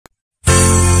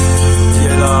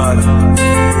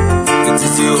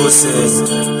you who says,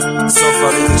 suffer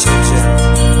little children,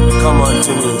 come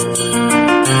unto me.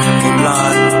 Oh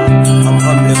Lord, I'm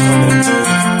humbly coming to you.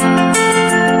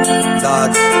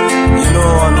 Lord, you know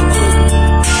I'm in need,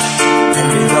 and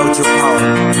without your power,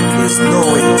 there's no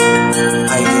way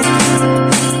I get through.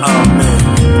 Amen.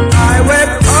 I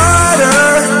work harder,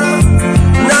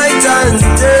 night and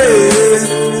day,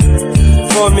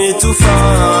 for me to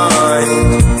find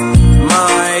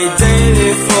my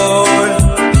daily food.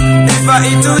 If I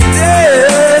eat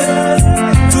today,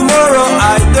 tomorrow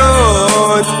I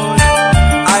don't.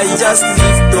 I just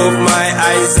lift up my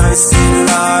eyes and say,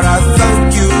 Lord, I thank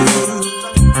you.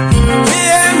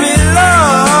 Hear me,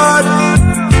 Lord,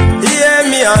 hear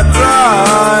me, I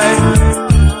cry.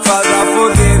 Father,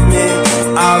 forgive me,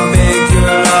 I beg you,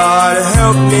 Lord,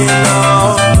 help me now.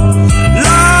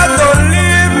 Lord, don't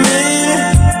leave me,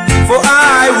 for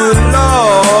I will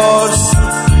lost.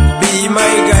 Be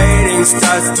my guiding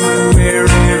star to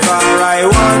wherever I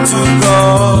want to go.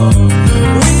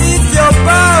 With your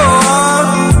power,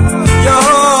 your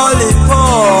holy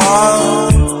power,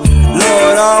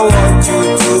 Lord, I want you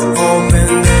to open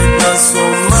the doors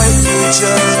for my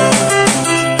future.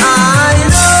 I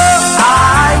know,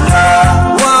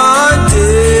 one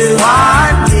day,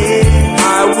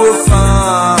 I will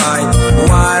find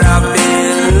what I've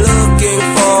been looking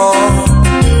for.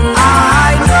 I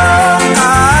know,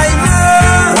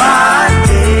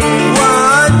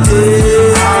 one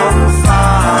day, I will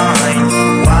find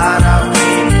what I've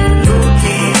been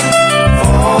looking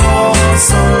for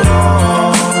so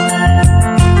long.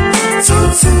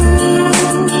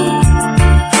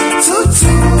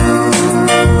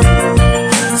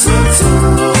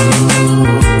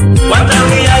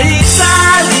 Watawi ya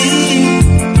isali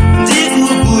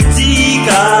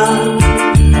ndikukutika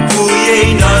kuye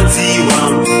inatiwa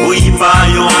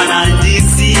uipayo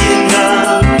anandisinga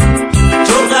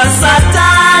choka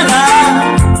satana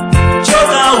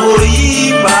choka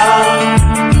uipa.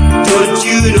 Don't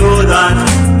you know that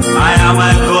I am a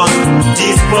God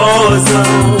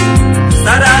disposal?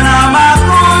 Satana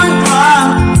makontra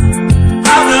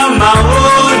abra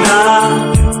maona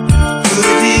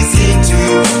kudisintu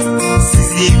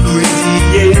sisi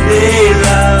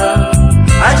kudiendela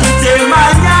ajite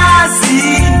manyasi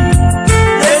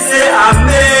yese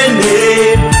amene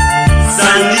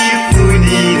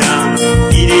sandifunira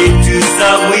inetuza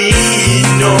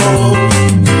wino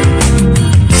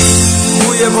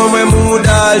Muye momwe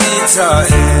mudalita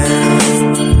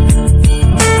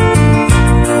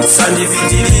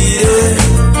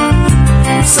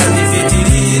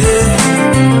sandifitirire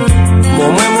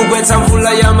momwe mugwetsa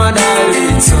mvula ya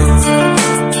madalitso.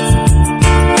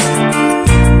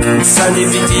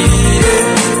 Sandifitirire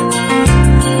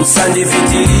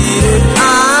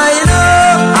I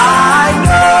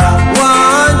know,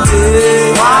 one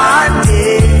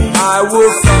day, I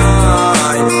will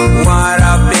find what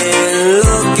I've been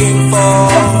looking for.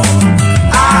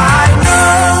 I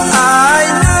know,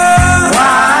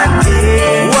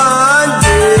 one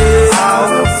day, I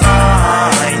will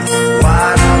find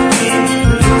what I've been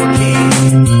looking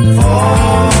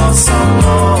for so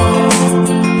long.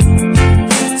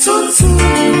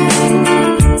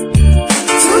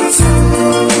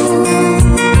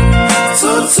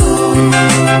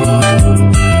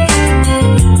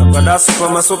 Akadasi kwa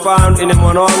masopano ine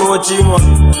mwana wanu ochimwa.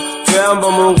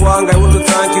 Tuyamba Mungu wanga, I want to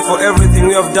thank you for everything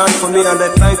you have done for me, and I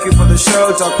thank you for the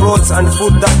shelter, clothes and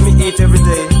food that me eat every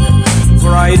day. For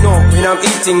I know when I'm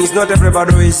eating, it's not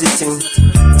everybody who is eating.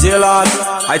 Dear Lord,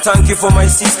 I thank you for my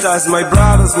sisters, my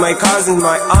brothers, my cousins,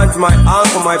 my aunt, my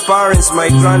uncle, my parents, my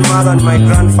grandmother and my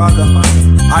grandfather.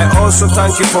 I also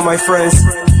thank you for my friends.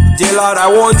 Dear Lord, I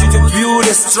want you to build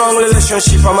a strong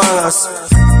relationship among us,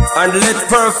 and let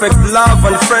perfect love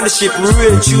and friendship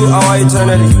rule through our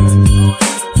eternity.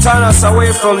 Turn us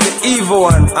away from the evil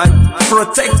one and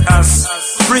protect us.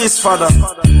 Please, Father.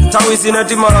 Tawizina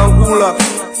timalangula,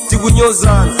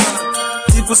 tikunyozana,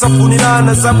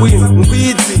 tikusafunirana zabwino,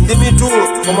 mkwidzi ndi mitulo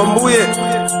koma Mbuye.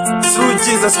 Through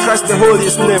Jesus Christ the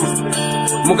holiest name.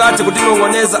 Mukati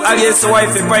kutinongoneza aliyense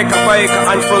waife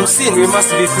paika, and from sin we must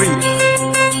be free.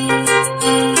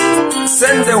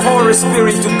 Send the Holy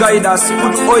Spirit to guide us.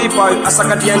 Kuti oipa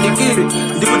asakatiyandikire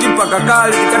ndikuti mpaka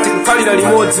kale tikati kukhalira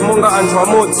limodzi monga anthu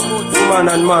amodzi, woman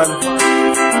and man.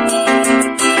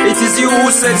 It is you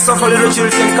who said, suffer little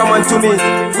children, come unto me.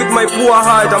 With my poor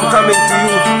heart I'm coming to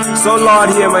you. So Lord,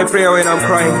 hear my prayer when I'm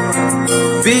crying.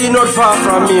 Be not far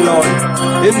from me, Lord.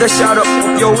 In the shadow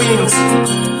of your wings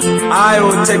I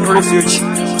will take refuge.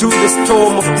 Through the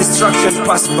storm of destruction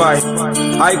pass by,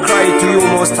 I cry to you,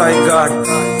 Most High God,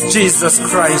 Jesus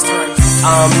Christ.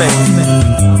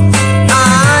 Amen.